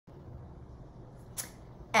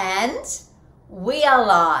And we are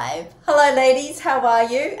live. Hello ladies, how are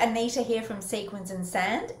you? Anita here from Sequins and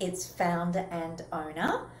Sand, its founder and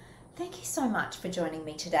owner. Thank you so much for joining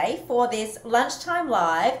me today for this lunchtime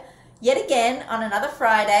live. Yet again on another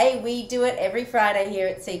Friday. We do it every Friday here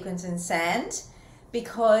at Sequins and Sand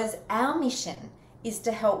because our mission is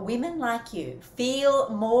to help women like you feel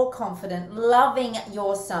more confident loving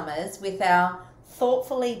your summers with our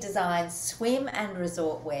thoughtfully designed swim and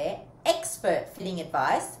resort wear, expert fitting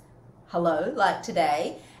advice, hello, like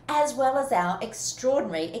today, as well as our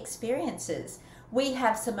extraordinary experiences. We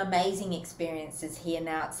have some amazing experiences here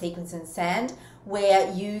now at Sequins and Sand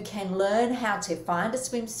where you can learn how to find a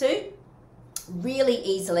swimsuit really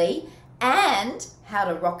easily and how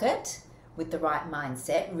to rock it with the right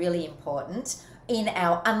mindset, really important, in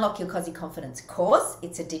our Unlock Your Cozy Confidence course.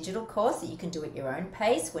 It's a digital course that you can do at your own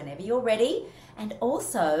pace whenever you're ready. And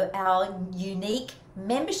also our unique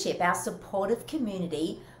membership, our supportive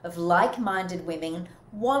community of like-minded women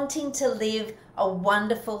wanting to live a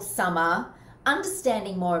wonderful summer,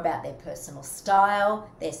 understanding more about their personal style,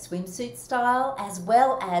 their swimsuit style, as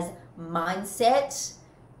well as mindset,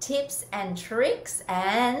 tips and tricks,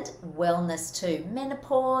 and wellness too.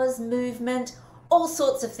 Menopause, movement, all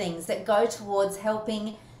sorts of things that go towards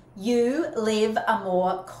helping you live a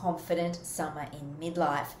more confident summer in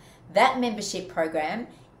midlife. That membership program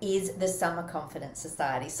is the Summer Confidence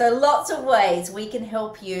Society. So lots of ways we can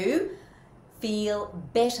help you feel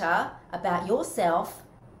better about yourself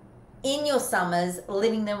in your summers,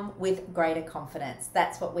 living them with greater confidence.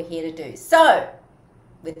 That's what we're here to do. So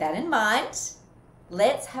with that in mind,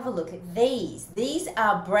 let's have a look at these. These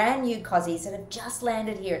are brand new cozies that have just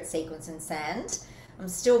landed here at Sequins and Sand. I'm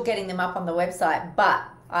still getting them up on the website, but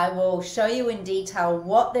I will show you in detail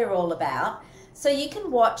what they're all about so you can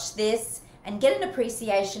watch this and get an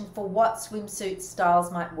appreciation for what swimsuit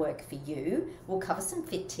styles might work for you. We'll cover some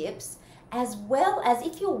fit tips, as well as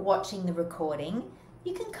if you're watching the recording,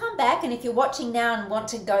 you can come back, and if you're watching now and want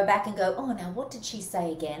to go back and go, oh, now what did she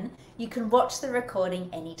say again? You can watch the recording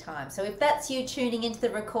anytime. So if that's you tuning into the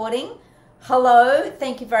recording, hello,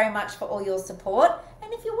 thank you very much for all your support.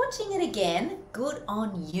 And if you're watching it again, good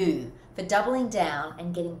on you for doubling down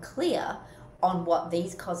and getting clear on what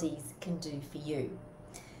these cozies can do for you.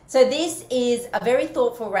 So this is a very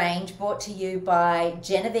thoughtful range brought to you by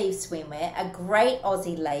Genevieve Swimwear, a great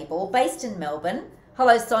Aussie label based in Melbourne.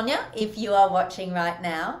 Hello, Sonia, if you are watching right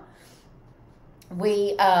now.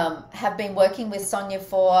 We have been working with Sonia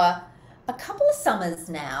for a couple of summers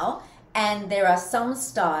now, and there are some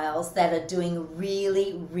styles that are doing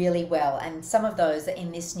really, really well, and some of those are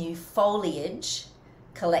in this new Foliage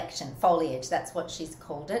Collection. Foliage, that's what she's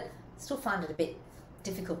called it. Still find it a bit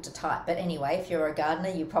difficult to type, but anyway, if you're a gardener,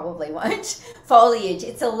 you probably won't. Foliage,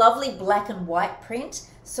 it's a lovely black and white print,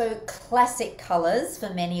 so classic colors for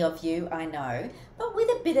many of you, I know, but with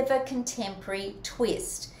a bit of a contemporary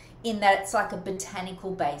twist in that it's like a botanical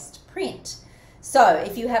based print. So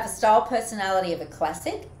if you have a style personality of a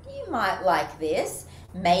classic, you might like this.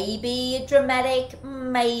 Maybe dramatic,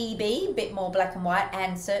 maybe a bit more black and white,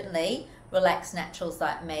 and certainly relaxed naturals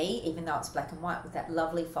like me, even though it's black and white with that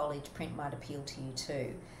lovely foliage print, might appeal to you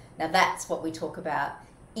too. Now that's what we talk about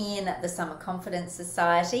in the Summer Confidence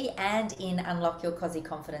Society and in Unlock Your Cozy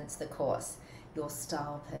Confidence, the course. Your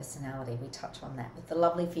style personality, we touch on that with the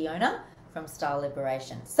lovely Fiona from Style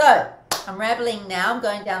Liberation. So I'm rambling now, I'm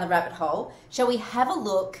going down the rabbit hole. Shall we have a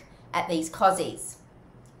look at these cozies?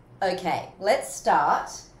 Okay, let's start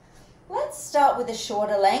with a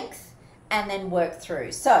shorter length and then work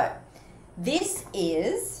through. So this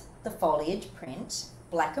is the foliage print,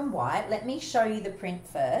 black and white. Let me show you the print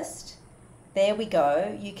first. There we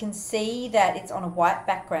go. You can see that it's on a white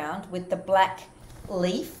background with the black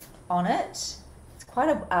leaf on it. It's quite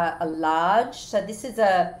a large, so this is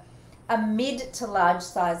a mid to large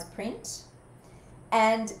size print.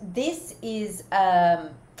 And this is a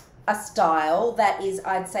style that is,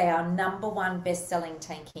 I'd say, our #1 best-selling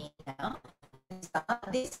tankini now.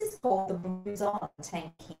 This is called the blouson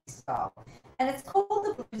tankini style. And it's called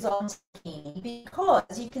the blouson tankini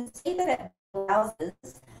because you can see that it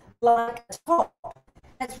blouses like a top.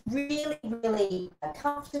 It's really, really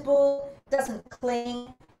comfortable, doesn't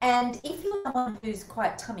cling, and if you're someone who's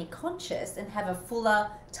quite tummy conscious and have a fuller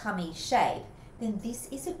tummy shape, then this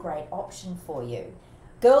is a great option for you.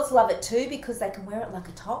 Girls love it too because they can wear it like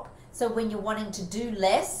a top. So when you're wanting to do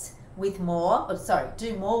less with more, or sorry,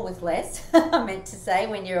 do more with less, I meant to say,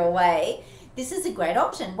 when you're away, this is a great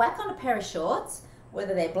option. Whack on a pair of shorts,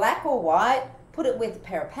 whether they're black or white, put it with a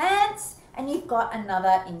pair of pants, and you've got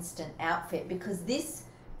another instant outfit because this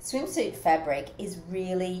swimsuit fabric is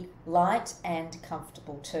really light and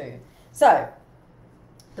comfortable too. So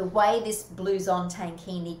the way this blouson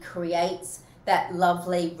tankini creates that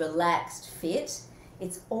lovely relaxed fit,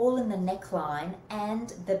 it's all in the neckline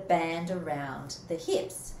and the band around the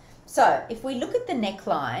hips. So if we look at the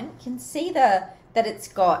neckline, you can see that it's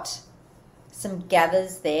got some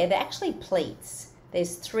gathers there. They're actually pleats.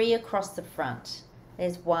 There's 3 across the front.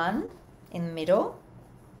 There's 1 in the middle,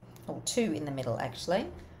 or 2 in the middle actually.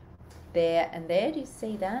 There and there, do you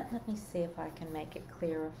see that? Let me see if I can make it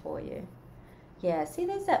clearer for you. Yeah, see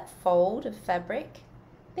there's that fold of fabric?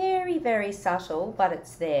 Very, very subtle, but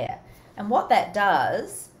it's there. And what that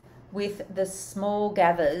does with the small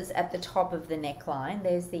gathers at the top of the neckline,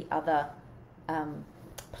 there's the other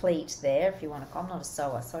pleat there, if you want to, I'm not a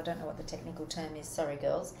sewer, so I don't know what the technical term is, sorry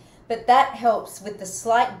girls. But that helps with the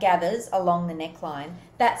slight gathers along the neckline.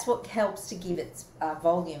 That's what helps to give its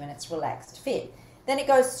volume and its relaxed fit. Then it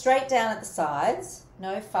goes straight down at the sides,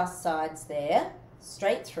 no fuss sides there,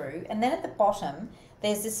 straight through. And then at the bottom,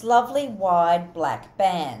 there's this lovely wide black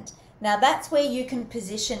band. Now that's where you can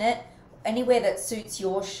position it anywhere that suits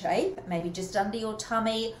your shape, maybe just under your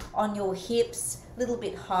tummy, on your hips, a little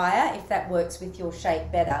bit higher if that works with your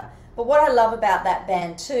shape better. But what I love about that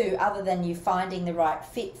band too, other than you finding the right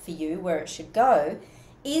fit for you where it should go,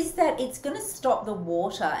 is that it's going to stop the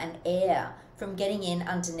water and air from getting in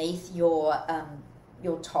underneath your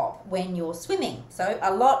top when you're swimming. So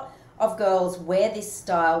a lot of girls wear this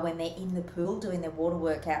style when they're in the pool doing their water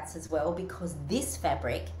workouts as well, because this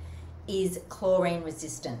fabric is chlorine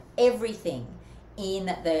resistant. Everything in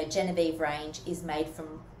the Genevieve range is made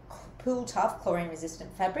from pool tough chlorine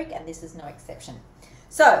resistant fabric, and this is no exception.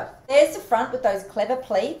 So there's the front with those clever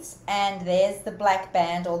pleats, and there's the black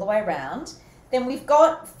band all the way around. Then we've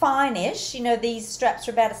got fine-ish, you know, these straps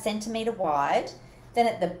are about 1 centimetre wide. Then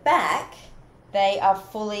at the back, they are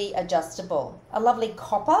fully adjustable. A lovely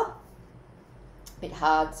copper, a bit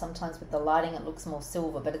hard sometimes with the lighting, it looks more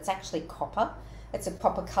silver, but it's actually copper. It's a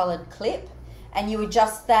copper coloured clip, and you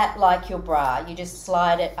adjust that like your bra. You just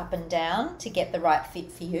slide it up and down to get the right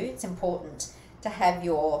fit for you. It's important to have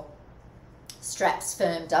your straps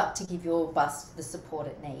firmed up to give your bust the support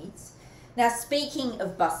it needs. Now, speaking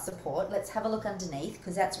of bust support, let's have a look underneath,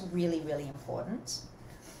 because that's really, really important.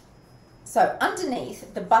 So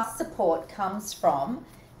underneath, the bust support comes from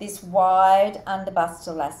this wide under bust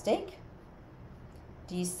elastic.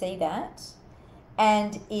 Do you see that?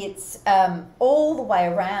 And it's all the way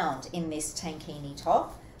around in this tankini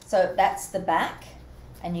top. So that's the back,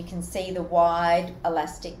 and you can see the wide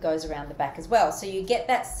elastic goes around the back as well. So you get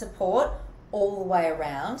that support all the way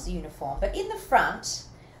around the uniform. But in the front,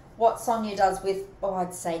 what Sonia does with,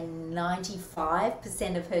 I'd say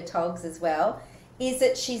 95% of her togs as well, is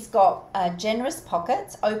that she's got generous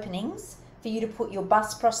pockets, openings, for you to put your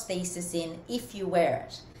bust prosthesis in if you wear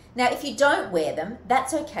it. Now, if you don't wear them,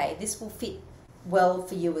 that's okay. This will fit well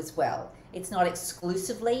for you as well. It's not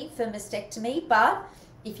exclusively for mastectomy, but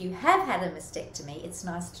if you have had a mastectomy, it's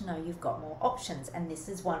nice to know you've got more options, and this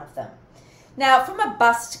is one of them. Now, from a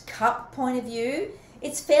bust cup point of view,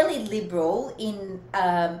 it's fairly liberal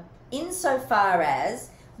insofar as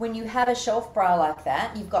when you have a shelf bra like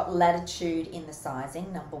that, you've got latitude in the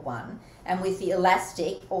sizing, number one, and with the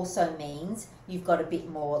elastic also means you've got a bit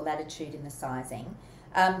more latitude in the sizing.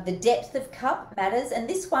 The depth of cup matters, and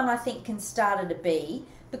this one I think can start at a B,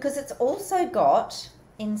 because it's also got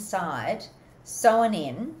inside sewn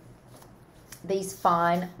in these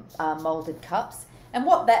fine molded cups. And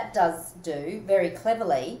what that does do very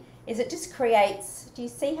cleverly is it just creates, do you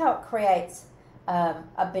see how it creates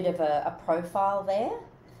a bit of a profile there?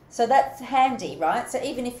 So that's handy, right? So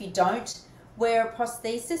even if you don't wear a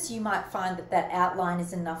prosthesis, you might find that that outline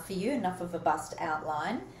is enough for you, enough of a bust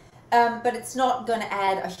outline. But it's not going to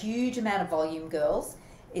add a huge amount of volume, girls.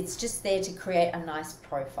 It's just there to create a nice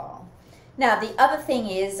profile. Now, the other thing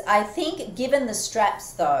is, I think given the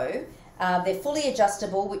straps though, they're fully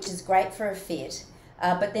adjustable, which is great for a fit,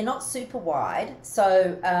 but they're not super wide.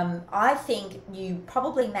 So I think you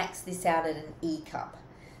probably max this out at an E cup.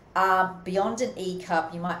 Beyond an E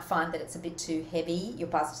cup, you might find that it's a bit too heavy. Your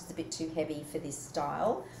bust is a bit too heavy for this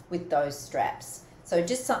style with those straps. So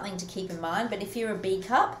just something to keep in mind. But if you're a B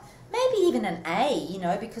cup, maybe even an A, you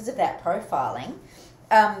know, because of that profiling,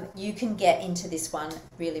 you can get into this one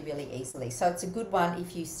really, really easily. So it's a good one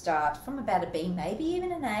if you start from about a B, maybe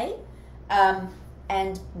even an A,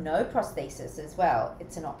 and no prosthesis as well.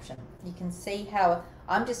 It's an option. You can see how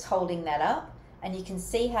I'm just holding that up, and you can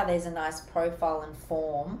see how there's a nice profile and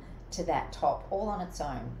form to that top all on its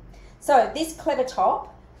own. So this clever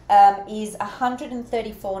top is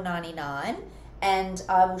 $134.99. And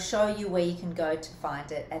I will show you where you can go to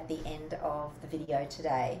find it at the end of the video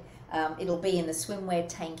today. It'll be in the swimwear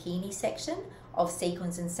tankini section of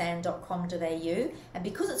sequinsandsand.com.au, and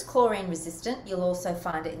because it's chlorine resistant, you'll also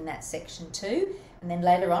find it in that section too. And then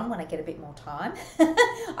later on, when I get a bit more time,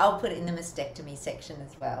 I'll put it in the mastectomy section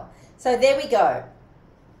as well. So there we go.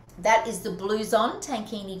 That is the Blouson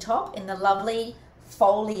tankini top in the lovely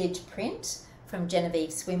foliage print from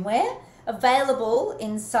Genevieve Swimwear, available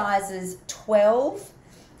in sizes 12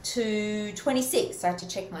 to 26. I have to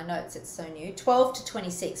check my notes, it's so new. 12 to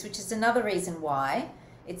 26, which is another reason why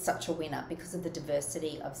it's such a winner, because of the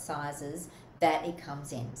diversity of sizes that it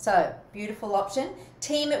comes in. So beautiful option.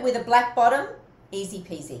 Team it with a black bottom, easy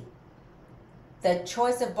peasy. The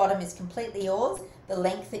choice of bottom is completely yours. The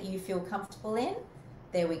length that you feel comfortable in.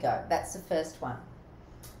 There we go. That's the first one.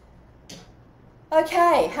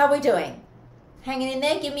 Okay, how are we doing? Hanging in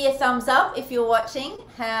there? Give me a thumbs up if you're watching.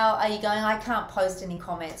 How are you going? I can't post any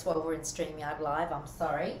comments while we're in StreamYard Live. I'm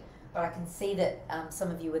sorry. But I can see that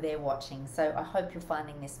some of you are there watching, so I hope you're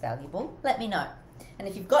finding this valuable. Let me know. And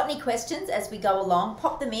if you've got any questions as we go along,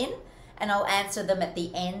 pop them in and I'll answer them at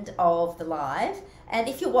the end of the live. And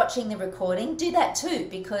if you're watching the recording, do that too,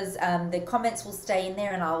 because the comments will stay in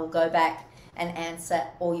there and I will go back and answer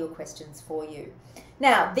all your questions for you.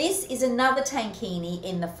 Now, this is another tankini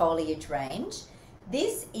in the foliage range.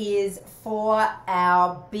 This is for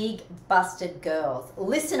our big busted girls.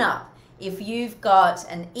 Listen up. If you've got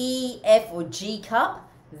an E, F or G cup,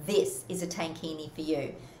 this is a tankini for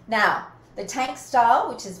you. Now, the tank style,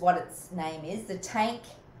 which is what its name is, the tank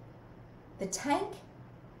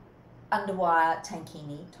underwire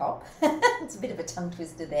tankini top, it's a bit of a tongue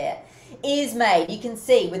twister there, is made, you can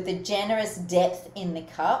see, with the generous depth in the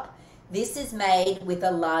cup. This is made with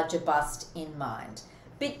a larger bust in mind.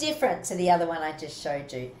 Bit different to the other one I just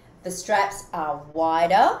showed you. The straps are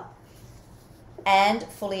wider and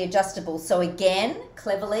fully adjustable. So again,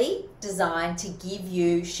 cleverly designed to give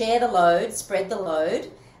you, share the load, spread the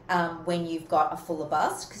load when you've got a fuller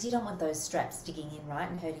bust, because you don't want those straps sticking in, right,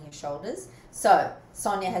 and hurting your shoulders. So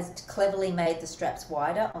Sonia has cleverly made the straps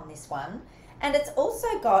wider on this one. And it's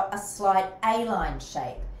also got a slight A-line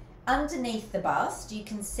shape. Underneath the bust, you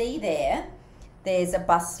can see there's a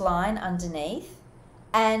bust line underneath.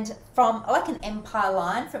 And from like an empire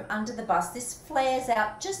line from under the bust, this flares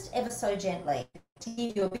out just ever so gently to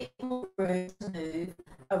give you a bit more room to move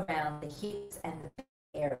around the hips and the back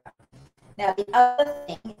area. Now, the other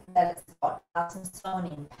thing that it's got are some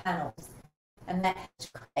sewn-in panels, and that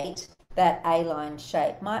helps create that A-line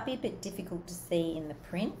shape. Might be a bit difficult to see in the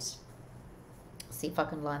print. See if I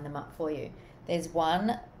can line them up for you. There's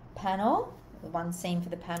one panel, one seam for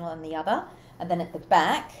the panel and the other, and then at the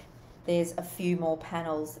back, there's a few more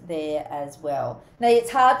panels there as well. Now, it's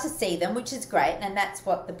hard to see them, which is great, and that's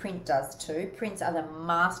what the print does too. Prints are the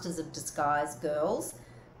masters of disguise, girls.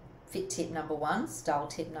 Fit tip number one, style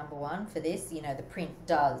tip number one for this. You know, the print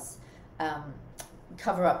does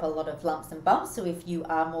cover up a lot of lumps and bumps, so if you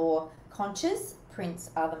are more conscious, prints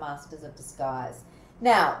are the masters of disguise.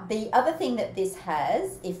 Now, the other thing that this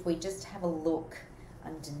has, if we just have a look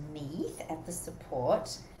underneath at the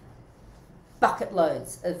support, bucket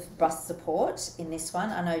loads of bust support in this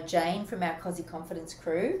one. I know Jane from our Cosy Confidence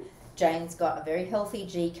crew, Jane's got a very healthy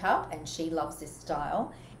G cup and she loves this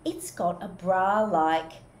style. It's got a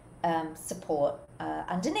bra-like support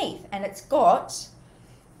underneath, and it's got,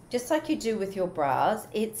 just like you do with your bras,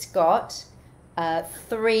 it's got there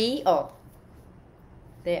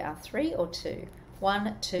are three or two.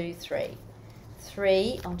 1, 2, 3.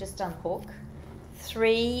 Three, I'll just unhook.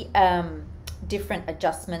 3 different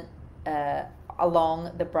adjustment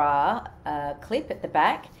along the bra clip at the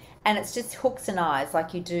back, and it's just hooks and eyes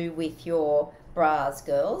like you do with your bras,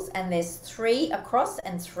 girls, and there's 3 across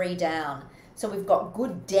and 3 down, so we've got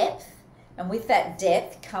good depth, and with that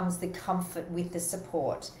depth comes the comfort with the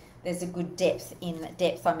support. There's a good depth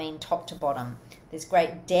I mean top to bottom. There's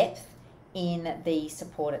great depth in the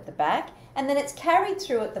support at the back, and then it's carried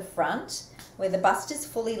through at the front where the bust is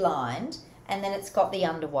fully lined, and then it's got the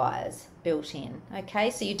underwires built in.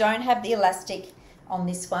 Okay, so you don't have the elastic on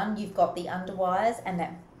this one, you've got the underwires and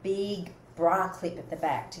that big bra clip at the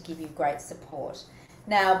back to give you great support.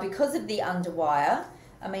 Now, because of the underwire,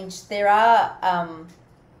 I mean, there are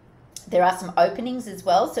some openings as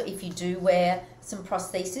well, so if you do wear some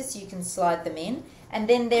prosthesis, you can slide them in, and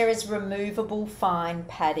then there is removable fine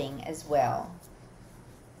padding as well.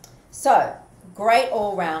 So, great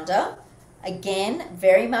all-rounder. Again,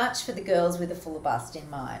 very much for the girls with a fuller bust in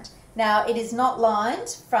mind. Now, it is not lined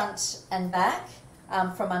front and back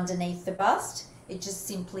from underneath the bust. It just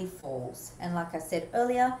simply falls. And like I said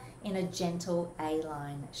earlier, in a gentle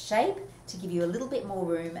A-line shape to give you a little bit more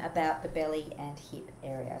room about the belly and hip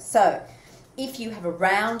area. So, If you have a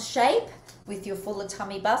round shape with your fuller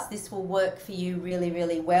tummy bust, this will work for you really,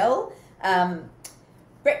 really well.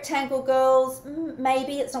 Rectangle girls,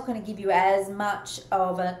 maybe it's not going to give you as much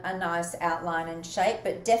of a nice outline and shape,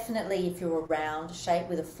 but definitely if you're a round shape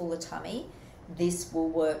with a fuller tummy, this will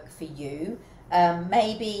work for you.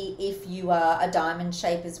 Maybe if you are a diamond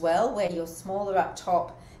shape as well, where you're smaller up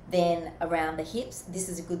top than around the hips, this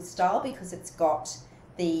is a good style because it's got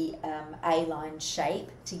the A-line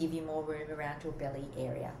shape to give you more room around your belly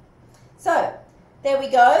area. So there we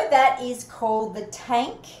go. That is called the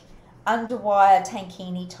Tank Underwire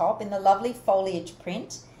Tankini top in the lovely foliage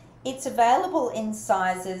print. It's available in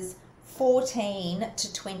sizes 14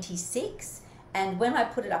 to 26, and when I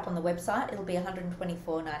put it up on the website, it'll be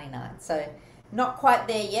 $124.99. So not quite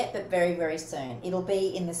there yet, but very, very soon. It'll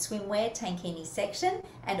be in the swimwear tankini section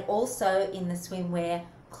and also in the swimwear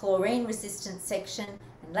chlorine resistant section,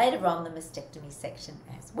 and later on the mastectomy section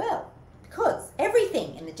as well, because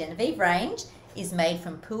everything in the Genevieve range is made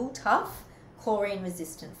from pool tough chlorine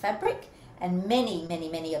resistant fabric, and many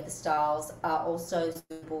of the styles are also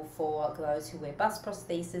suitable for those who wear bust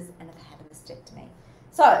prosthesis and have had a mastectomy.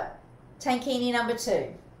 So tankini number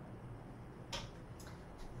 2.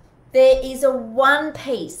 There is a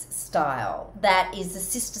one-piece style that is the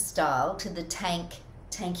sister style to the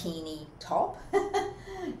tankini top.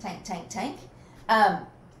 tank.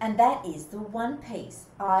 And that is the one piece.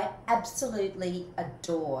 I absolutely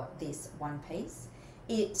adore this one piece.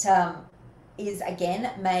 It is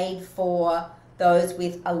again made for those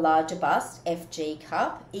with a larger bust, FG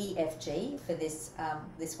cup, EFG for this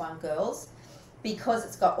one, girls, because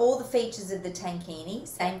it's got all the features of the tankini,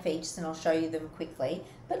 same features, and I'll show you them quickly.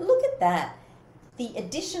 But look at that. The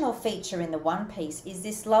additional feature in the one piece is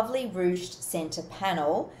this lovely ruched center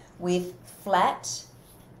panel with flat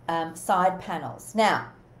side panels. Now,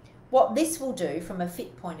 what this will do from a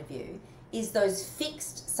fit point of view is those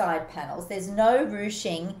fixed side panels, there's no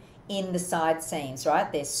ruching in the side seams,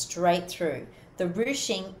 right? They're straight through. The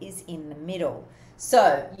ruching is in the middle.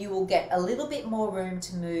 So you will get a little bit more room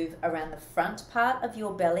to move around the front part of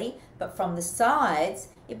your belly, but from the sides,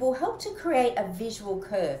 it will help to create a visual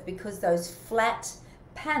curve because those flat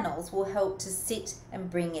panels will help to sit and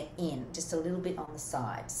bring it in just a little bit on the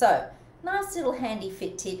side. So nice little handy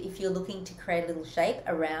fit tip if you're looking to create a little shape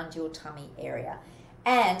around your tummy area.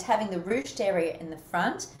 And having the ruched area in the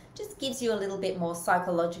front just gives you a little bit more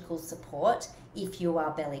psychological support if you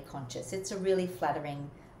are belly conscious. It's a really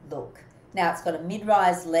flattering look. Now it's got a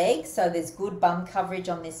mid-rise leg, so there's good bum coverage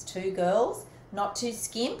on this too, girls. Not too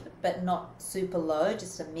skimp, but not super low,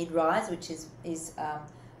 just a mid-rise, which is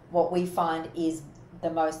what we find is the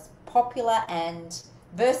most popular and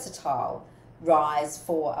versatile rise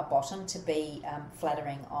for a bottom to be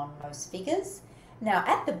flattering on most figures. Now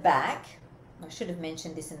at the back, I should have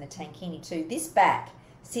mentioned this in the tankini too, this back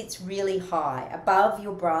sits really high above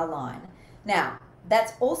your bra line. Now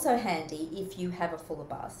that's also handy if you have a fuller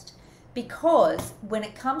bust, because when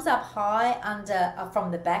it comes up high under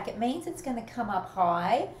from the back, it means it's going to come up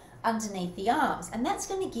high underneath the arms, and that's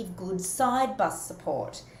going to give good side bust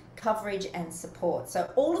support, coverage and support.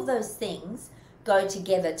 So all of those things go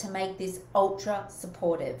together to make this ultra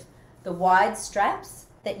supportive. The wide straps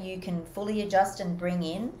that you can fully adjust and bring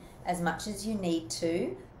in as much as you need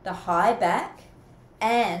to, the high back,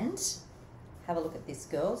 and have a look at this,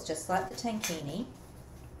 girls, just like the tankini,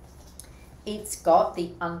 it's got the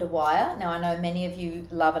underwire. Now I know many of you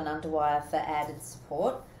love an underwire for added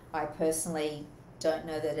support. I personally don't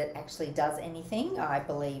know that it actually does anything. I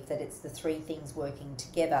believe that it's the three things working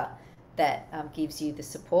together that gives you the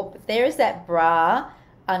support. But there is that bra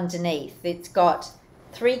underneath. It's got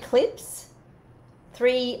 3 clips,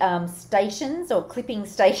 3 stations or clipping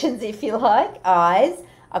stations, if you like, eyes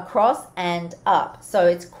across and up. So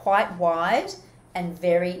it's quite wide and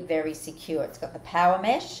very, very secure. It's got the power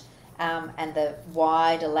mesh and the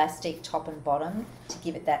wide elastic top and bottom to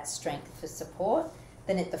give it that strength for support.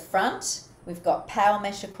 Then at the front, we've got power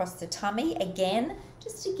mesh across the tummy, again,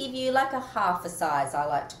 just to give you like a half a size, I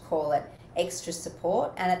like to call it, extra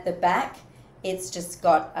support. And at the back, it's just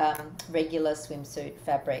got regular swimsuit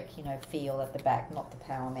fabric, you know, feel at the back, not the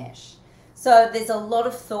power mesh. So there's a lot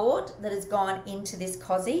of thought that has gone into this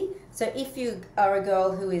cozy. So if you are a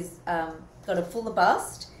girl who is got a fuller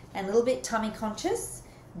bust and a little bit tummy conscious,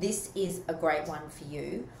 this is a great one for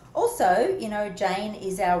you. Also, you know, Jane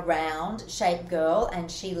is our round shape girl and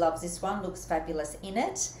she loves this one, looks fabulous in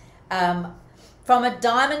it. From a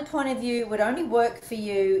diamond point of view, it would only work for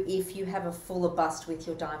you if you have a fuller bust with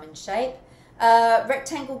your diamond shape.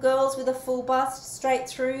 Rectangle girls with a full bust straight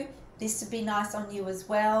through, this would be nice on you as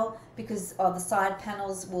well, because the side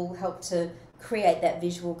panels will help to create that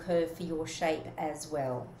visual curve for your shape as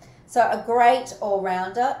well. So a great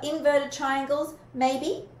all-rounder. Inverted triangles,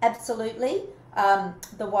 maybe, absolutely.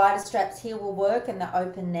 The wider straps here will work and the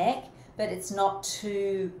open neck, but it's not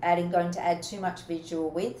going to add too much visual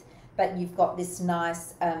width. But you've got this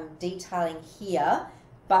nice detailing here.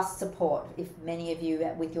 Bust support, if many of you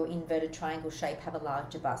with your inverted triangle shape have a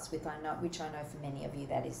larger bust, which I know for many of you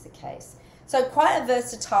that is the case. So quite a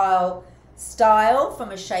versatile style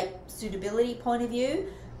from a shape suitability point of view,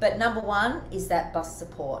 but number one is that bust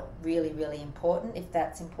support. Really, really important. If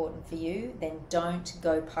that's important for you, then don't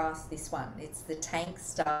go past this one. It's the tank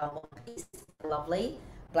style piece, lovely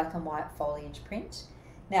black and white foliage print.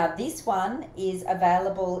 Now this one is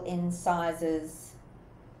available in sizes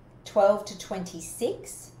 12 to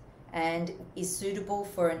 26 and is suitable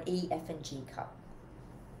for an E, F and G cup.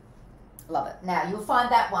 Love it. Now you'll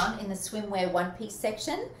find that one in the swimwear one-piece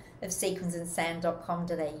section of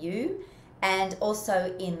sequinsandsand.com.au and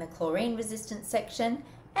also in the chlorine resistant section,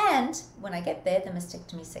 and when I get there, the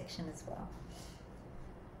mastectomy section as well.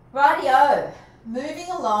 Rightio,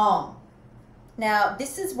 moving along. Now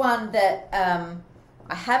this is one that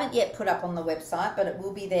I haven't yet put up on the website, but it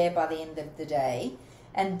will be there by the end of the day.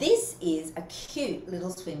 And this is a cute little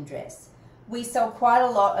swim dress. We sell quite a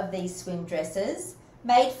lot of these swim dresses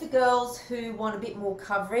made for girls who want a bit more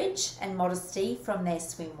coverage and modesty from their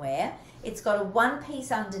swimwear. It's got a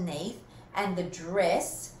one-piece underneath and the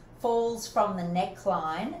dress falls from the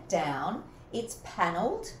neckline down. It's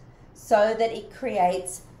panelled so that it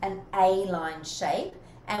creates an A-line shape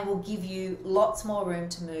and will give you lots more room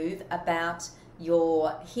to move about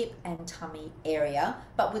your hip and tummy area,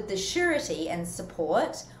 but with the surety and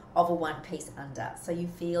support of a one-piece under. So you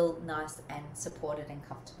feel nice and supported and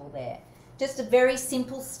comfortable there. Just a very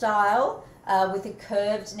simple style with a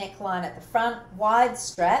curved neckline at the front, wide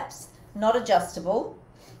straps, not adjustable,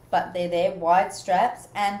 but they're there, wide straps.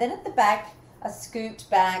 And then at the back, a scooped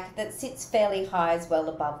back that sits fairly high as well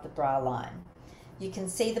above the bra line. You can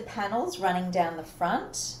see the panels running down the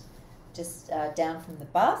front, just down from the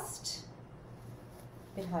bust.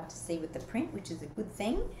 A bit hard to see with the print, which is a good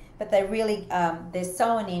thing, but they really, they're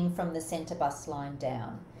sewn in from the center bust line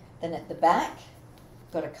down. Then at the back,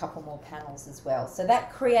 got a couple more panels as well. So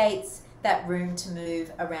that creates that room to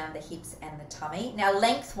move around the hips and the tummy. Now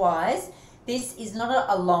lengthwise, this is not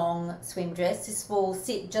a long swim dress. This will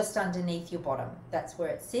sit just underneath your bottom. That's where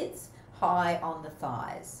it sits, high on the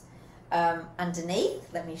thighs.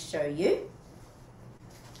 Underneath, let me show you.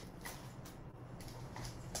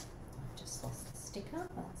 Just lost the sticker,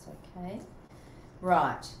 that's okay.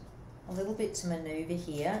 Right, a little bit to maneuver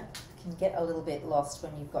here. Can get a little bit lost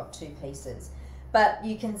when you've got two pieces. But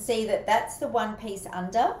you can see that that's the one piece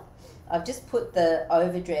under. I've just put the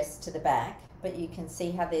overdress to the back, but you can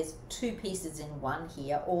see how there's two pieces in one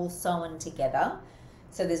here, all sewn together.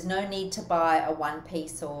 So there's no need to buy a one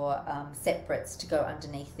piece or separates to go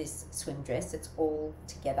underneath this swim dress. It's all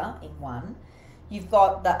together in one. You've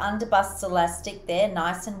got the under bust elastic there,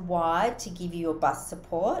 nice and wide to give you your bust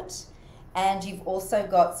support. And you've also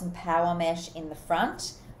got some power mesh in the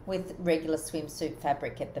front with regular swimsuit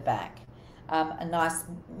fabric at the back. A nice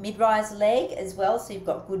mid-rise leg as well, so you've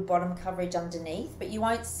got good bottom coverage underneath, but you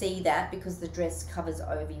won't see that because the dress covers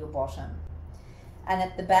over your bottom. And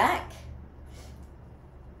at the back,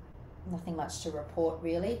 nothing much to report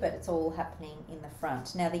really, but it's all happening in the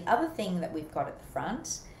front. Now the other thing that we've got at the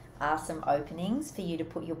front are some openings for you to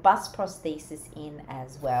put your bust prosthesis in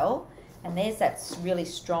as well. And there's that really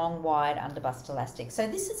strong wide underbust elastic. So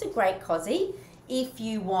this is a great cozy if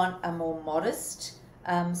you want a more modest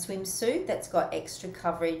swimsuit that's got extra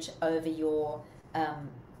coverage over your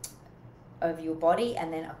body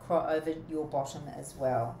and then over your bottom as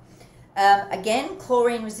well. Again,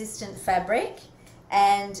 chlorine resistant fabric,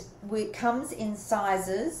 and it comes in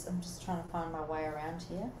sizes. I'm just trying to find my way around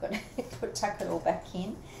here. Got to tuck it all back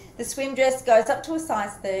in. The swim dress goes up to a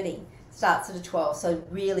size 30, starts at a 12, so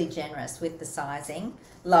really generous with the sizing.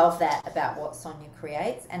 Love that about what Sonia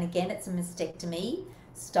creates. And again, it's a mastectomy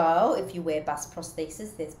style. If you wear bust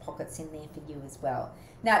prosthesis, there's pockets in there for you as well.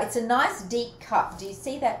 Now it's a nice deep cup. Do you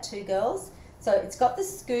see that too, girls? So it's got the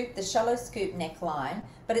scoop, the shallow scoop neckline,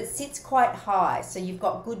 but it sits quite high, so you've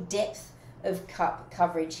got good depth of cup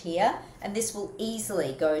coverage here, and this will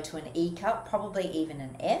easily go to an E cup, probably even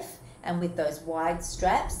an F, and with those wide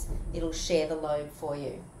straps it'll share the load for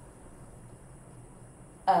you.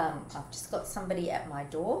 I've just got somebody at my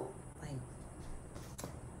door. Hang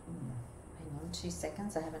on 2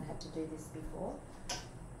 seconds, I haven't had to do this before.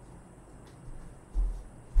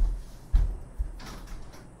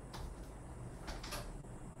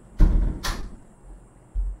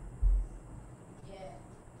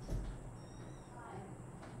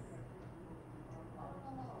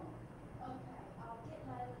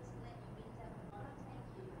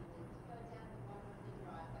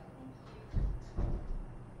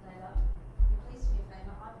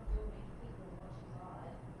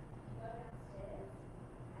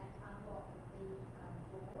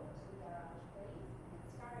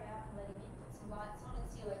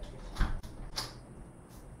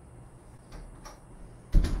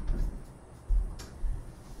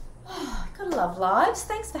 love lives.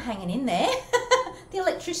 Thanks for hanging in there. The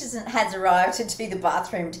electrician has arrived to do the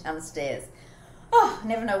bathroom downstairs. Oh,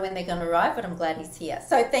 never know when they're going to arrive, but I'm glad he's here.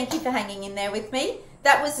 So thank you for hanging in there with me.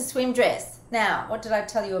 That was the swim dress. Now, what did I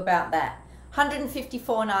tell you about that?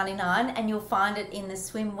 $154.99, and you'll find it in the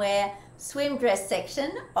swimwear swim dress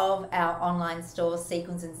section of our online store,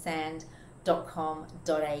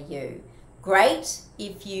 sequinsandsand.com.au. Great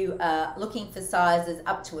if you are looking for sizes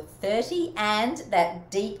up to a 30, and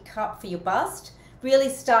that deep cup for your bust really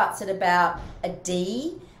starts at about a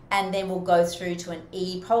D, and then we'll go through to an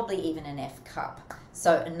E, probably even an F cup.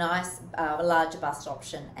 So a nice larger bust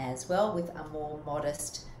option as well, with a more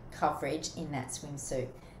modest coverage in that swimsuit.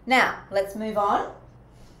 Now, let's move on.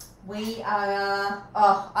 We are,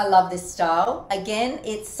 oh, I love this style. Again,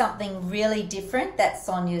 it's something really different that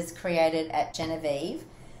Sonia's created at Genevieve.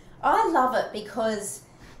 I love it because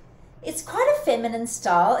it's quite a feminine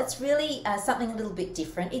style. It's really something a little bit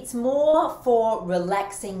different. It's more for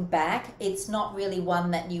relaxing back. It's not really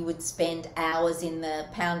one that you would spend hours in the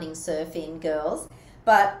pounding surf in, girls.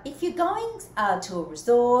 But if you're going to a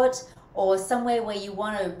resort or somewhere where you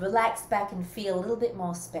want to relax back and feel a little bit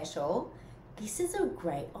more special, this is a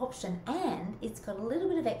great option, and it's got a little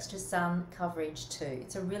bit of extra sun coverage too.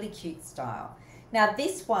 It's a really cute style. Now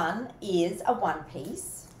this one is a one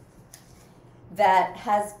piece that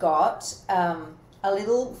has got a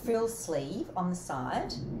little frill sleeve on the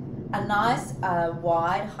side, a nice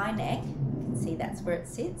wide high neck. You can see that's where it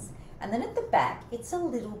sits. And then at the back, it's a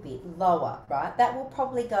little bit lower, right? That will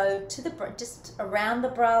probably go to the just around the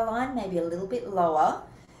bra line, maybe a little bit lower.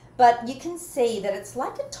 But you can see that it's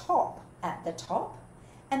like a top at the top.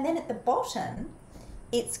 And then at the bottom,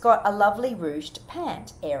 it's got a lovely ruched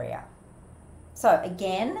pant area. So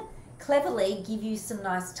again, cleverly give you some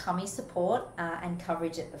nice tummy support and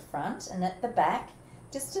coverage at the front. And at the back,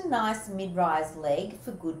 just a nice mid-rise leg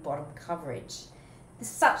for good bottom coverage.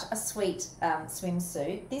 Such a sweet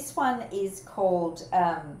swimsuit. This one is called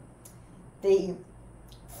the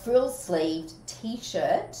frill-sleeved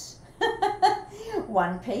t-shirt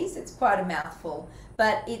one piece. It's quite a mouthful,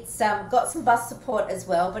 but it's got some bust support as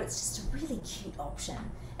well, but it's just a really cute option.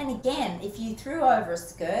 And again, if you threw over a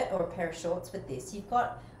skirt or a pair of shorts with this, you've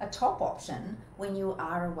got a top option when you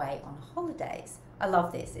are away on holidays. I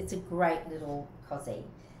love this. It's a great little cozy.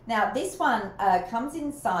 Now this one comes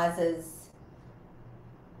in sizes,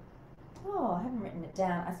 oh, I haven't written it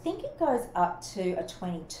down. I think it goes up to a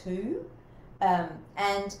 22.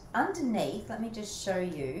 And underneath, let me just show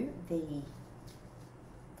you the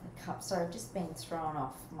cup. Sorry, I've just been thrown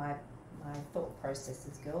off my thought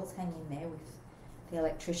processes, girls. Hang in there with the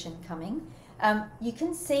electrician coming. You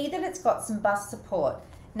can see that it's got some bust support.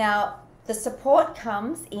 Now, the support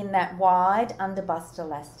comes in that wide under bust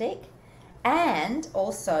elastic, and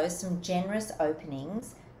also some generous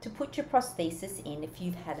openings to put your prosthesis in if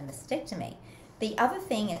you've had a mastectomy. The other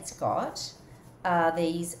thing it's got are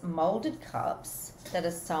these molded cups that are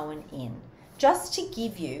sewn in, just to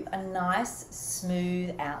give you a nice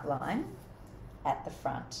smooth outline at the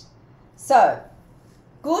front. So,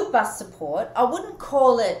 good bust support. I wouldn't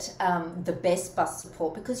call it the best bust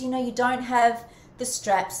support because, you know, you don't have the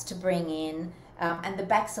straps to bring in, and the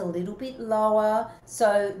back's a little bit lower.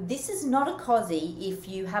 So this is not a cozy if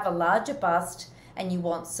you have a larger bust and you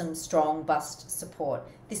want some strong bust support.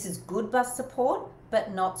 This is good bust support,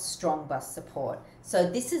 but not strong bust support. So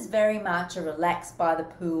this is very much a relax by the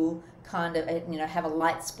pool kind of, you know, have a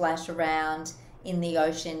light splash around in the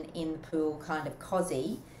ocean, in the pool kind of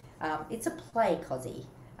cozy. It's a play cozy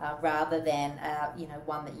rather than, you know,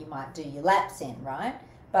 one that you might do your laps in, right?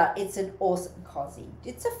 But it's an awesome cozy.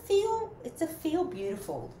 It's a feel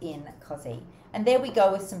beautiful in cozy. And there we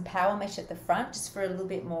go with some power mesh at the front, just for a little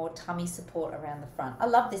bit more tummy support around the front. I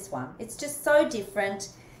love this one. It's just so different,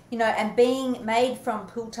 you know, and being made from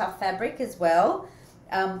pool tough fabric as well.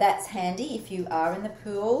 That's handy if you are in the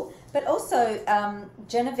pool. But also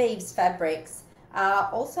Genevieve's fabrics are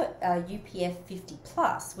also UPF 50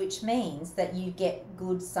 plus, which means that you get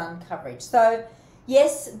good sun coverage. So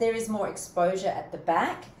yes, there is more exposure at the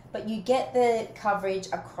back, but you get the coverage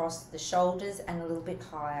across the shoulders and a little bit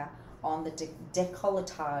higher on the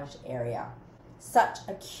décolletage area. Such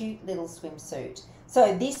a cute little swimsuit.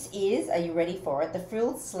 So this is, are you ready for it? The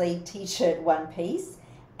frilled sleeve t-shirt one piece,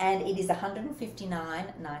 and it is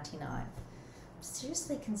 $159.99. I'm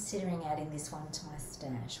seriously considering adding this one to my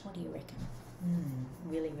stash. What do you reckon?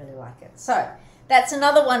 Really, really like it. So that's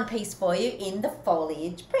another one piece for you in the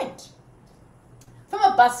foliage print. From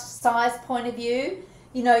a bust size point of view,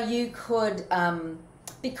 you know, you could,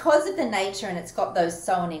 because of the nature and it's got those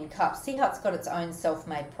sewn in cups, see how it's got its own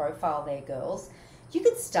self-made profile there, girls? You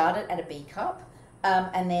could start it at a B cup,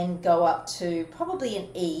 and then go up to probably an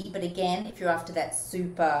E. But again, if you're after that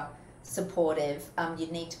super supportive, you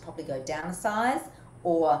need to probably go down a size,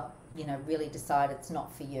 or really decide it's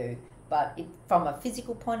not for you. But from a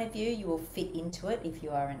physical point of view, you will fit into it if you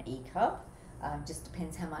are an E cup. Just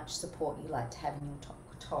depends how much support you like to have in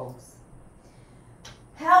your togs.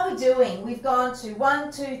 How are we doing? We've gone to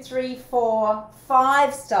 1, 2, 3, 4,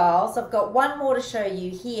 5 styles. I've got one more to show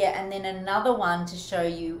you here, and then another one to show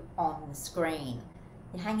you on the screen.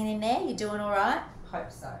 You hanging in there? You doing all right?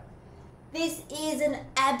 Hope so. This is an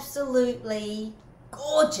absolutely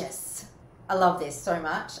gorgeous. I love this so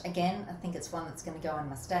much. Again, I think it's one that's going to go on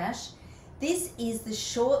my stash. This is the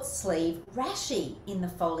short sleeve rashi in the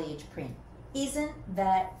foliage print. Isn't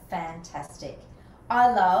that fantastic?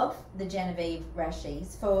 I love the Genevieve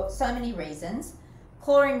rashis for so many reasons.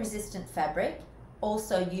 Chlorine resistant fabric,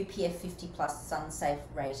 also UPF 50 plus sun safe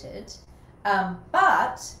rated.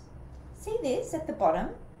 But see this at the bottom?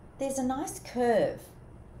 There's a nice curve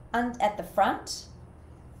at the front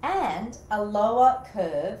and a lower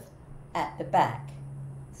curve at the back.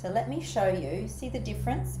 So let me show you. See the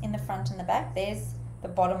difference in the front and the back? There's the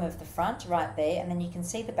bottom of the front right there, and then you can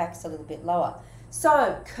see the back's a little bit lower.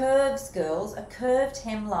 So curves, girls, a curved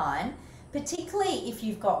hemline, particularly if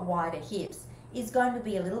you've got wider hips, is going to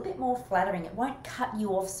be a little bit more flattering. It won't cut you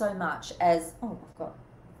off so much as, oh, I've got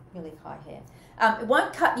really high hair. It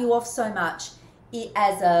won't cut you off so much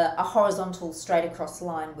as a horizontal straight across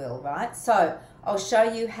line will, right? So I'll show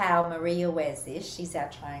you how Maria wears this. She's our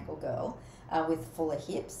triangle girl with fuller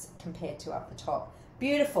hips compared to up the top.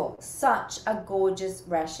 Beautiful, such a gorgeous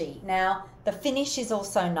rashi. Now the finish is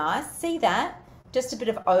also nice. See that? Just a bit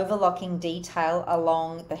of overlocking detail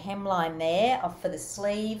along the hemline there for the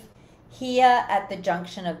sleeve. Here at the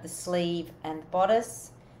junction of the sleeve and the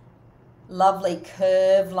bodice. Lovely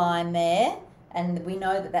curve line there. And we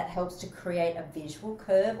know that that helps to create a visual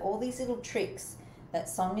curve. All these little tricks that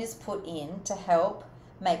Sonia's put in to help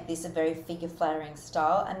make this a very figure flattering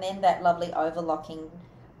style. And then that lovely overlocking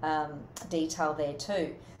detail there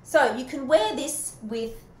too. So you can wear this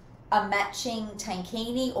with a matching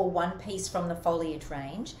tankini or one piece from the foliage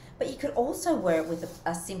range, but you could also wear it with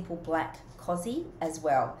a simple black cozy as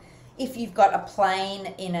well. If you've got a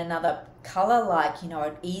plain in another color, like,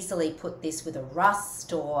 I'd easily put this with a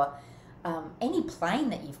rust or any plain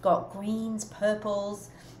that you've got, greens, purples,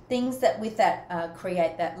 things that with that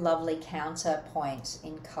create that lovely counterpoint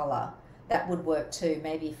in color. That would work too.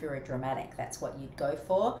 Maybe if you're a dramatic, that's what you'd go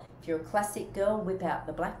for. If you're a classic girl, whip out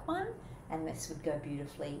the black one, and this would go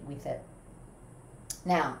beautifully with it.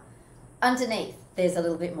 Now, underneath, there's a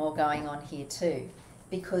little bit more going on here too,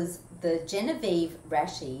 because the Genevieve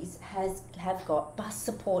rashis have got bust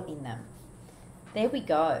support in them. There we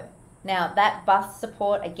go. Now that bust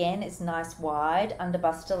support again is nice wide under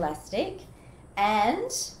bust elastic, and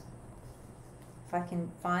if I can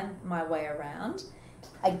find my way around,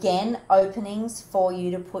 again, openings for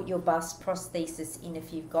you to put your bust prosthesis in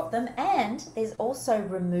if you've got them. And there's also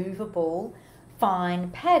removable fine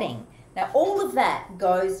padding. Now, all of that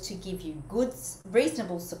goes to give you good,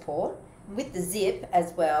 reasonable support with the zip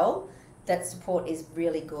as well. That support is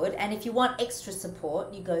really good. And if you want extra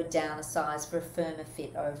support, you go down a size for a firmer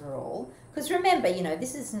fit overall. Because remember,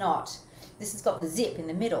 this has got the zip in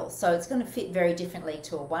the middle, so it's going to fit very differently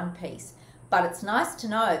to a one piece. But it's nice to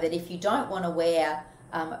know that if you don't want to wear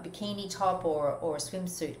a bikini top or a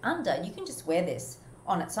swimsuit under, you can just wear this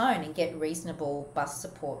on its own and get reasonable bust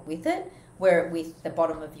support with it. Wear it with the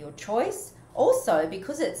bottom of your choice. Also,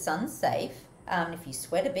 because it's sun safe, if you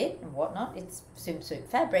sweat a bit and whatnot, it's swimsuit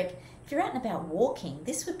fabric. If you're out and about walking,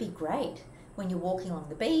 this would be great when you're walking along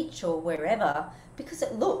the beach or wherever, because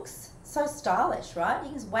it looks so stylish, right? You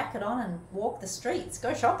can just whack it on and walk the streets,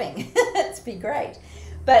 go shopping. It'd be great.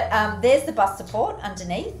 But there's the bust support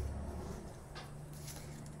underneath.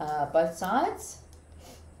 Both sides.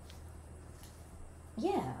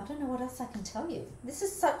 Yeah, I don't know what else I can tell you. This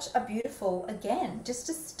is such a beautiful, again, just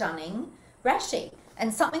a stunning rashi,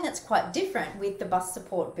 and something that's quite different with the bust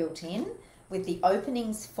support built in, with the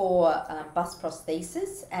openings for bust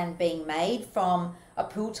prosthesis and being made from a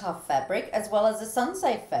pull tough fabric as well as a sun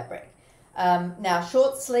safe fabric. Now,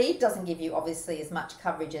 short sleeve doesn't give you obviously as much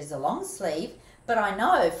coverage as a long sleeve, but I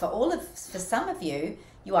know for some of you,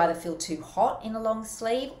 you either feel too hot in a long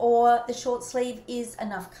sleeve or the short sleeve is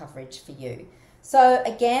enough coverage for you. So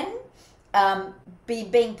again,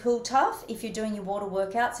 being pull tough, if you're doing your water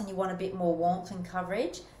workouts and you want a bit more warmth and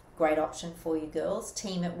coverage, great option for you girls.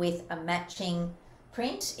 Team it with a matching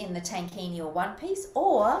print in the tankini or one piece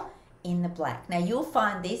or in the black. Now you'll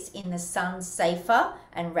find this in the sun safer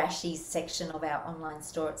and rashis section of our online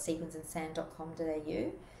store at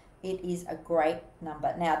sequinsandsand.com.au. It is a great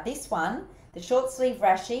number. Now this one, the short sleeve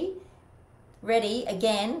rashi, ready,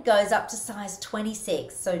 again, goes up to size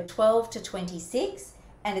 26. So 12 to 26,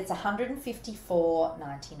 and it's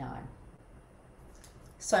 $154.99.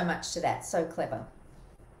 So much to that. So clever.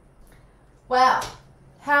 Wow.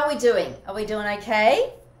 How are we doing? Are we doing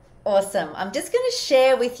okay? Awesome. I'm just going to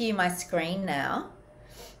share with you my screen now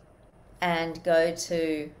and go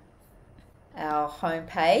to our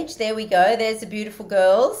homepage. There we go. There's the beautiful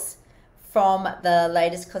girls from the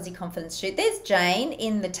latest Cozy Confidence shoot. There's Jane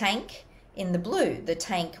in the tank, in the blue, the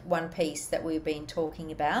tank one piece that we've been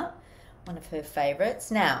talking about, one of her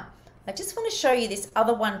favorites. Now, I just want to show you this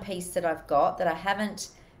other one piece that I've got that I haven't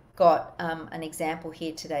got an example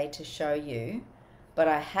here today to show you, but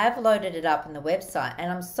I have loaded it up on the website,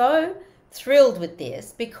 and I'm so thrilled with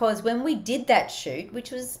this because when we did that shoot,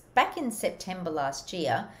 which was back in September last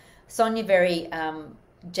year, Sonia very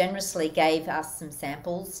generously gave us some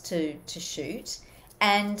samples to shoot,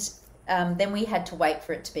 and then we had to wait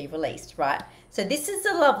for it to be released, right? So this is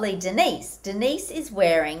the lovely Denise. Denise is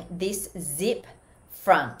wearing this zip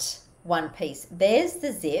front one piece. There's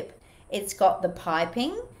the zip. It's got the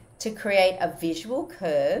piping to create a visual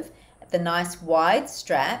curve, the nice wide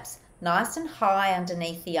straps, nice and high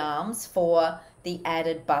underneath the arms for the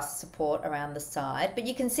added bust support around the side. But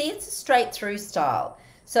you can see it's a straight through style.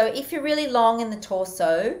 So if you're really long in the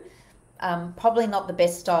torso, probably not the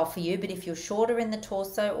best style for you, but if you're shorter in the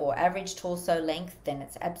torso or average torso length, then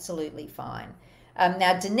it's absolutely fine.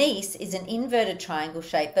 Now Denise is an inverted triangle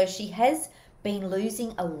shape, though she has been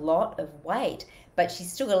losing a lot of weight, but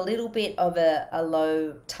she's still got a little bit of a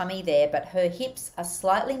low tummy there, but her hips are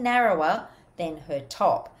slightly narrower than her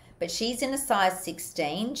top. But she's in a size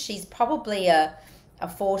 16. She's probably a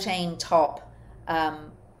 14 top,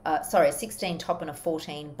 16 top and a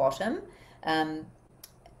 14 bottom.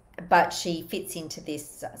 But she fits into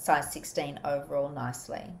this size 16 overall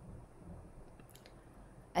nicely.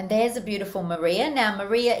 And there's a beautiful Maria. Now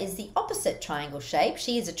Maria is the opposite triangle shape.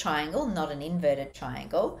 She is a triangle, not an inverted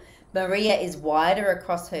triangle. Maria is wider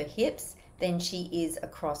across her hips than she is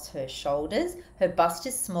across her shoulders. Her bust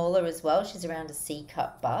is smaller as well. She's around a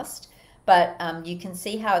C-cup bust. But you can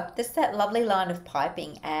see how just that lovely line of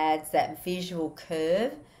piping adds that visual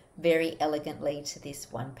curve very elegantly to this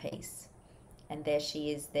one piece. And there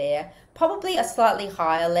she is there. Probably a slightly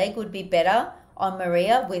higher leg would be better on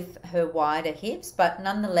Maria with her wider hips, but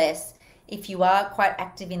nonetheless, if you are quite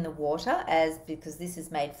active in the water, because this is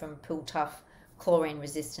made from Pool Tough chlorine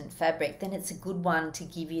resistant fabric, then it's a good one to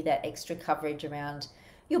give you that extra coverage around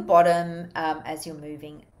your bottom as you're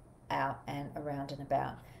moving out and around and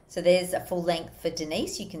about. So there's a full length for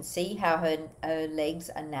Denise. You can see how her legs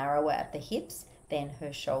are narrower at the hips than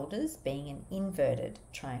her shoulders, being an inverted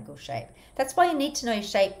triangle shape. That's why you need to know your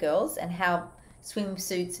shape, girls, and how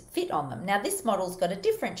swimsuits fit on them. Now this model's got a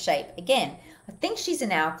different shape. Again, I think she's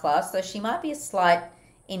an hourglass, so she might be a slight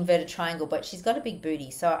inverted triangle, but she's got a big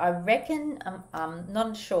booty. So I reckon, I'm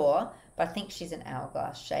not sure, but I think she's an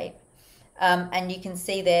hourglass shape. And you can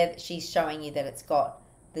see there that she's showing you that it's got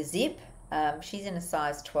the zip. She's in a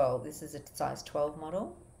size 12. This is a size 12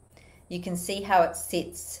 model. You can see how it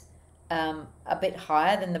sits a bit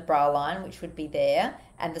higher than the bra line, which would be there,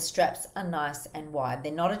 and the straps are nice and wide.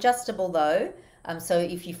 They're not adjustable though, so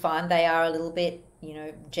if you find they are a little bit, you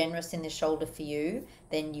know, generous in the shoulder for you,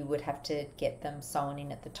 then you would have to get them sewn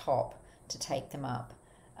in at the top to take them up.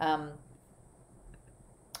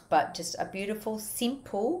 But just a beautiful,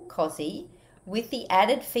 simple cozy with the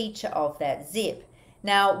added feature of that zip.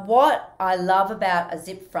 Now, what I love about a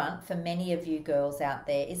zip front for many of you girls out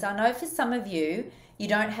there is I know for some of you, you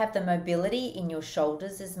don't have the mobility in your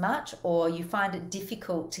shoulders as much, or you find it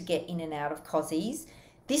difficult to get in and out of cozies.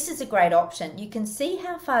 This is a great option. You can see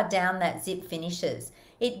how far down that zip finishes.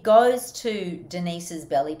 It goes to Denise's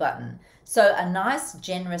belly button. So a nice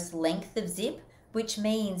generous length of zip, which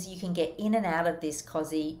means you can get in and out of this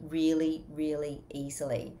cozy really, really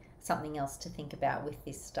easily. Something else to think about with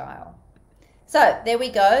this style. So there we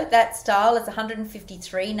go. That style is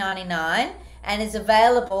 $153.99 and is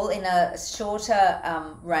available in a shorter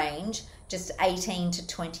range, just 18 to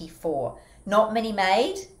 24. Not many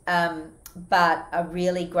made, but a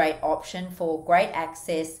really great option for great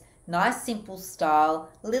access, nice simple style,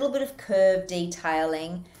 a little bit of curve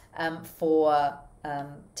detailing to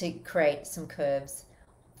create some curves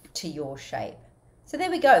to your shape. So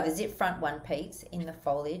there we go, the zip front one piece in the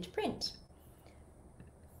foliage print.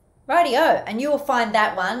 Rightio, and you will find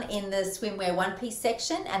that one in the swimwear one piece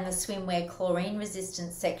section and the swimwear chlorine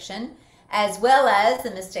resistant section, as well as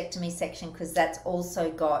the mastectomy section, because that's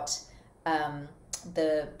also got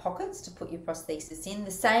the pockets to put your prosthesis in.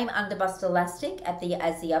 The same underbust elastic as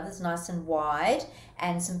the others, nice and wide,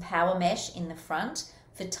 and some power mesh in the front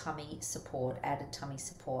for tummy support, added tummy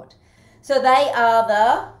support. So they are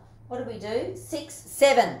the, what did we do?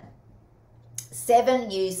 Seven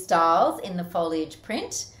new styles in the foliage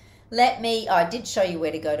print. I did show you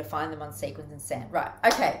where to go to find them on Sequins and Sand. Right,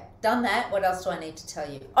 okay, done that. What else do I need to tell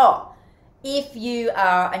you? Oh, if you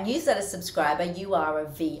are a newsletter subscriber, you are a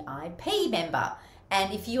VIP member.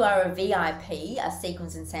 And if you are a VIP, a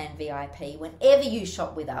Sequins and Sand VIP, whenever you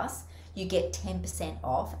shop with us, you get 10%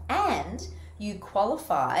 off and you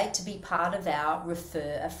qualify to be part of our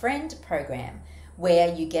Refer a Friend program,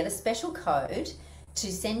 where you get a special code to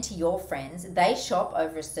send to your friends. They shop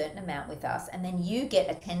over a certain amount with us, and then you get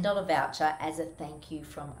a $10 voucher as a thank you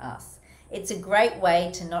from us. It's a great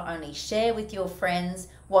way to not only share with your friends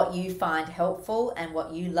what you find helpful and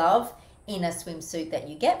what you love in a swimsuit that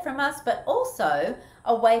you get from us, but also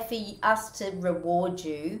a way for us to reward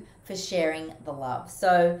you for sharing the love.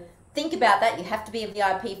 So think about that. You have to be a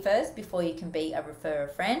VIP first before you can be a Refer a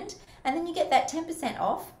Friend, and then you get that 10%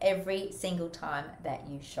 off every single time that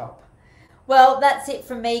you shop. Well, that's it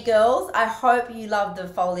from me, girls. I hope you love the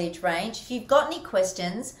foliage range. If you've got any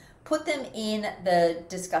questions, put them in the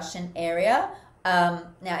discussion area. Now,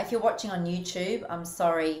 if you're watching on YouTube, I'm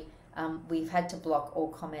sorry, we've had to block all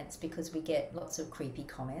comments because we get lots of creepy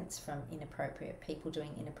comments from inappropriate people doing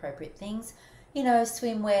inappropriate things. You know,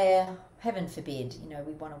 swimwear, heaven forbid, you know,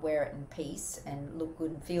 we want to wear it in peace and look good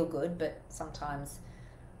and feel good, but sometimes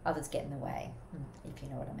others get in the way, if you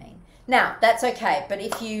know what I mean. Now, that's okay, but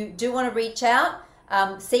if you do want to reach out,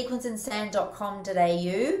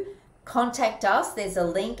 sequinsandsand.com.au, contact us. There's a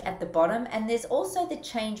link at the bottom, and there's also the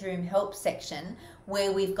change room help section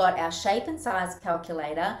where we've got our shape and size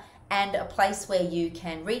calculator and a place where you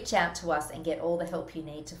can reach out to us and get all the help you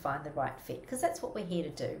need to find the right fit, because that's what we're here to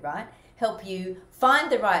do, right? Help you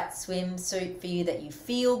find the right swimsuit for you that you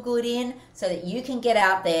feel good in so that you can get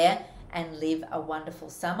out there and live a wonderful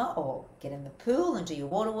summer, or get in the pool and do your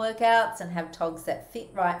water workouts and have togs that fit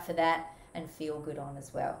right for that and feel good on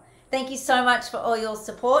as well. Thank you so much for all your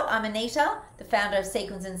support. I'm Anita, the founder of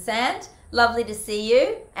Sequins and Sand. Lovely to see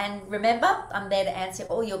you. And remember, I'm there to answer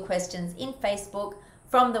all your questions in Facebook,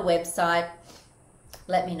 from the website.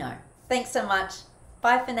 Let me know. Thanks so much.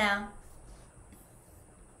 Bye for now.